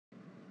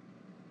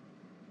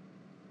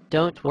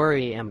Don't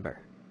worry, Ember.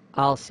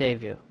 I'll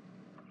save you.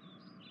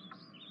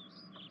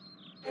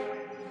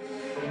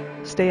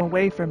 Stay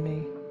away from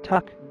me,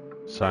 Tuck.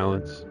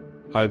 Silence.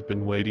 I've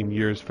been waiting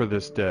years for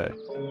this day.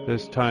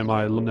 This time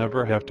I'll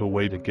never have to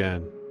wait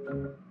again.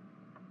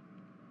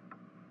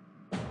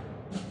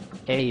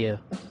 Hey you.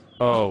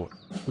 Oh,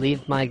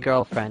 Leave my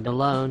girlfriend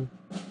alone.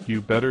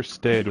 you better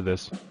stay to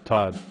this,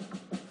 Todd.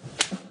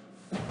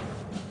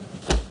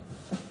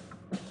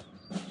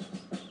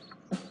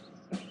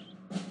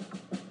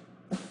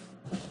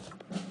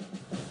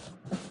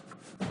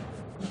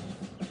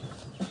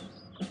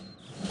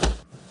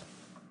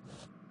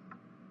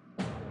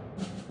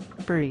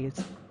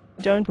 Freeze.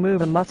 Don't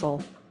move a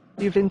muscle.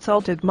 You've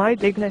insulted my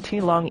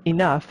dignity long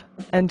enough,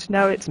 and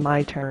now it's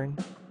my turn.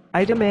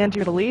 I demand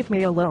you to leave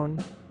me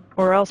alone,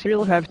 or else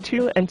you'll have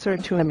to answer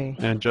to me.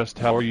 And just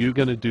how are you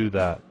gonna do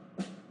that?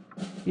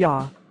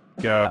 Yeah.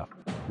 Gah.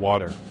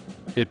 Water.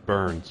 It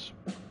burns.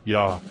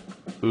 Yah.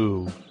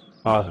 Ooh.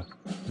 Ah.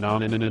 No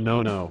no no no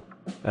no no.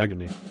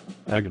 Agony.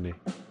 Agony.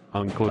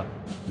 Uncle.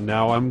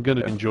 Now I'm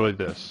gonna enjoy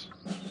this.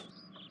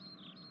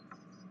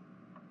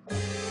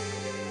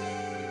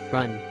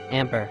 Run,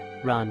 Amber,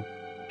 run.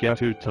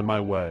 Get out to my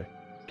way.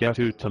 Get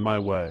out to my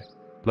way.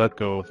 Let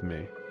go of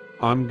me.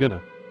 I'm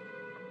gonna.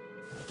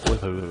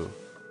 Woohoo.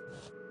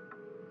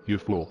 You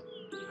fool.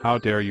 How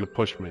dare you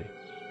push me?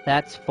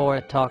 That's for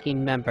a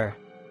talking member.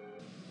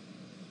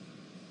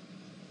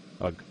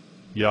 Ugh.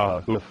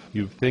 Yeah, oof.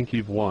 You think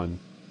you've won.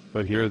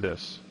 But hear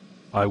this.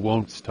 I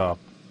won't stop.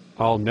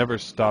 I'll never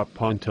stop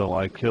until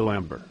I kill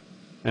Amber.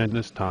 And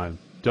this time,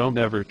 don't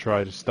ever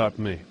try to stop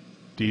me.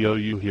 Do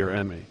you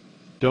hear me?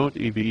 Don't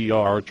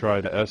ever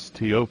try to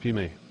stop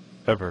me.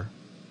 Ever.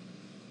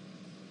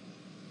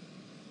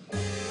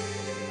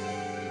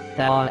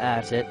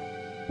 That's it.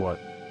 What?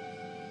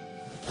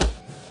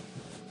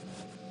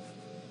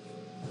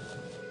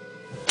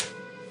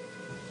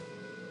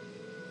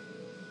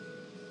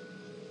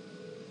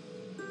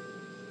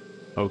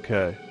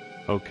 Okay.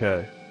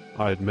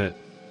 I admit,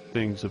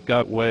 things have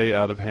got way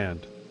out of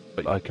hand.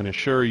 But I can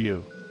assure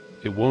you,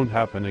 it won't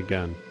happen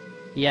again.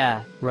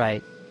 Yeah,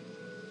 right.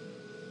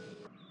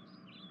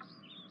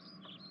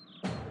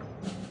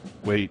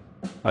 Wait,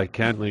 I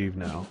can't leave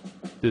now.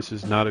 This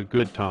is not a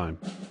good time.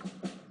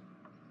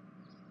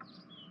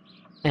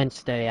 And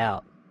stay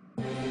out.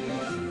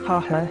 Ha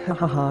ha ha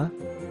ha ha.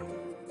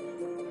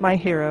 My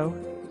hero.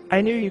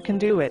 I knew you can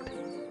do it.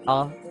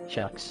 Aw,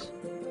 shucks.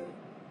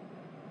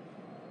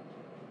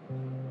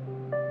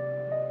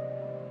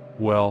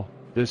 Well,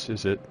 this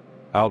is it.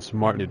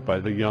 Outsmarted by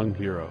the young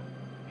hero.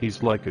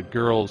 He's like a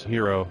girl's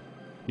hero.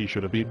 He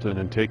should have beaten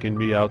and taken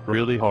me out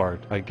really hard.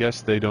 I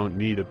guess they don't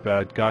need a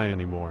bad guy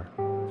anymore.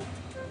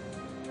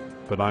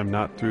 But I'm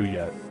not through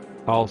yet.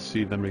 I'll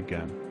see them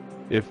again.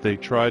 If they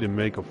try to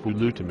make a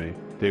fool to me,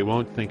 they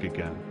won't think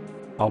again.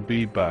 I'll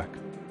be back.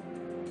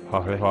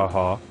 Ha ha ha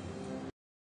ha.